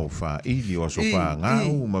beanga o whaili o so wha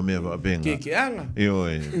ngau ma mea wa benga. Ke anga. Io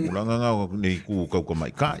ulanga ngau nei ku kau ka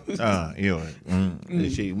mai kai. Io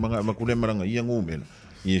se manga makule maranga iang umela.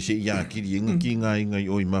 Ia se ia kiri inga ki ngai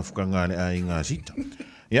oi mafuka ngale a inga sita.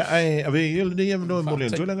 Ia ai ave il nei am no mo le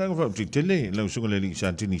tula nga fa tele la sunga le li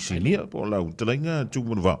santini sinia po la utrenga tu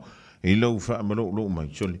mo va. E lo fa malo lo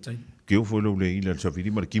mai soli. Ke o foi lo le ila sa fili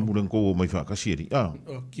mar kimuran ko mai fa ka siri.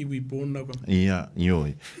 O kiwi bona ko. Ia io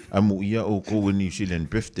amu ia o ko New Zealand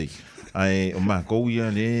birthday. Ai o ma ko ia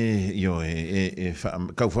le io fa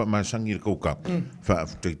ka fa ma sangir ko ka. Fa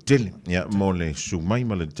tele ia mo le su mai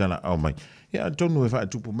ma le tala au mai. Ia tonu e wha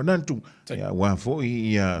tupu manantu. Ia wā fōi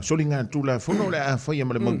ia solinga tulafono le a whai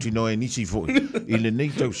amare mautino e nisi fōi. I le nei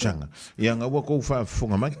tau sanga. Ia ngā wakou wha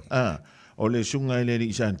whunga mai. O le sunga e le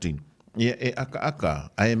ri santin. Ia e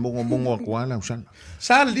aka. A e mongo a kuala o sana.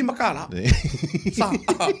 Sa lima kala. Sa.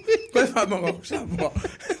 Koe wha mongo sa mua.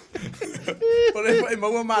 O le fai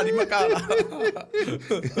maua mari makala.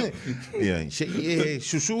 Ia, se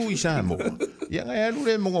susu I Samoa. Ia ngai alu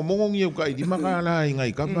le mongo ngi o kai di makala I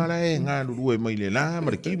ngai kapala ngā lulu mai le la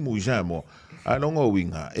marikimu I Samoa. Alonga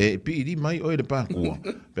winga pi di mai o le pakua.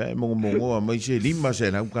 Pe mongo mai se lima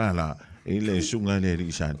se la kala le sunga le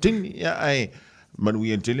risa. Tin ia ai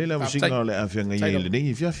Manuia telela masinga le afenga ia le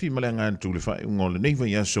nei fiafi malanga tu le fa ngol nei va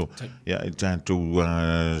yaso ya tanto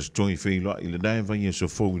stoi feilo ile dai va yaso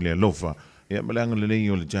fo le lofa ya malanga le nei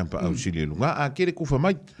o le jampa auxilio nga a kere ku fa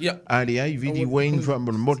mai ali ai vidi wayne fa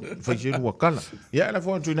mo fa je wakala ya la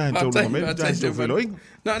fo tu na to le me tanto feilo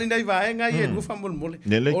na ni dai va nga ye ku fa mo mo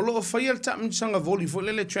o lo fa ia tam sanga volley fo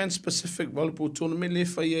le Trans-Pacific Volleyball Tournament le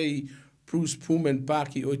fa ia Bruce Pullman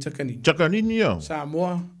Parky o Takanini ya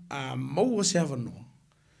Samoa mau se avano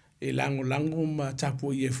e lango ma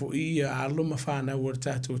tapu ia fo ia alo ma fana ua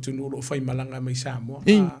tatu tunu lo fai malanga mai Samoa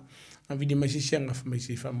a vidi mai sianga fa mai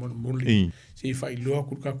se fa mon moli se fai lo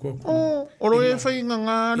ku ka ko o lo e fai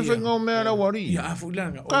nga fai nga me ala wari ia fu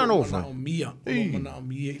langa o na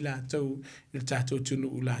mia la tatu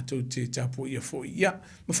tunu la te tapu ia fo ia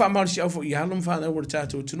ma fa mal si au fo ia lo ma fana ua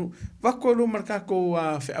tatu tunu va ko lo marka ko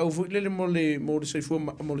fe au fo le mo se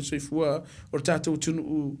fu o tatu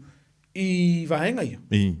tunu I vaenga ia.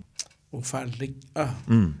 O whale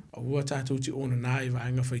o tātou ti ona nai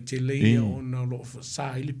vaenga whai te lei ona lo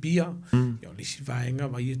sa ili pia. Ia lisi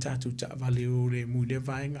vaenga vai ia tātou ta vale o le mui le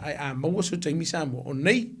vaenga. Ai a maua so taimi Samoa o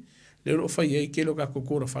nei le ro whai ei ke lo ka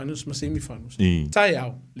kokora whanus ma semi whanus. Tai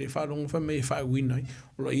au le whanonga wha mei whai winai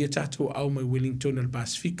o lo ia tātou au mai Wellington al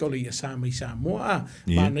Pacifica o le ia sa mai Samoa.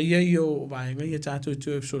 Mana ia i o vaenga ia tātou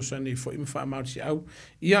tu so sane fo ima wha maurisi au.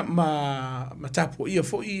 Ia ma tapo ia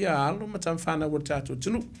fo ia alo ma tam whana wa tātou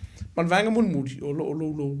tunu. Man vaenga mun muri o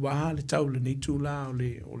lo waha le tau le nei tūla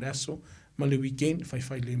o le aso. Ma le weekend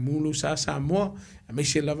fai le mulu sa Samoa. A mei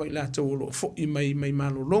se lava I lātou o lo fo I mai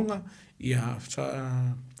malo longa. Ia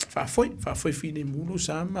fa foi fine mulu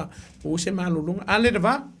sa ma o se malo longa. A le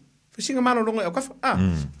va. Fa singa malo longa o kafa.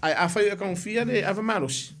 Ai a fai ka fia le ava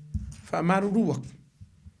malos. Fa maru rua.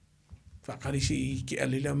 Fa karisi ki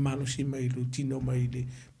ale le malosi mai lutino mai le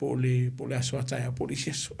po le aso atai po le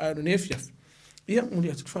seso. A no nefia. Ia muli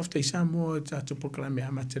atu whaftai Samoa tātou proklame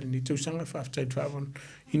a maternity tau sanga whaftai tuavon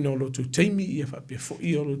ino lo tu teimi ia whapia fo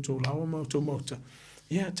I o lo tu lawa mau tu mauta.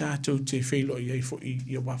 Ia tātou te wheilo ia fo I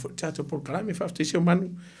ia wafo tātou proklame whaftai seo manu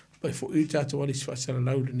pai fo I tātou alis whasara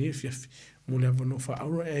laura ne fiafi. Muli avono wha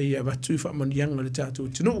aura e ia watu whamanianga le tātou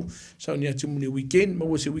tinu. Sao ni atu muli weekend,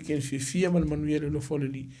 maua se weekend fia man manu ia le lo fole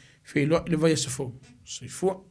li wheilo le vai asafo. Sai fua.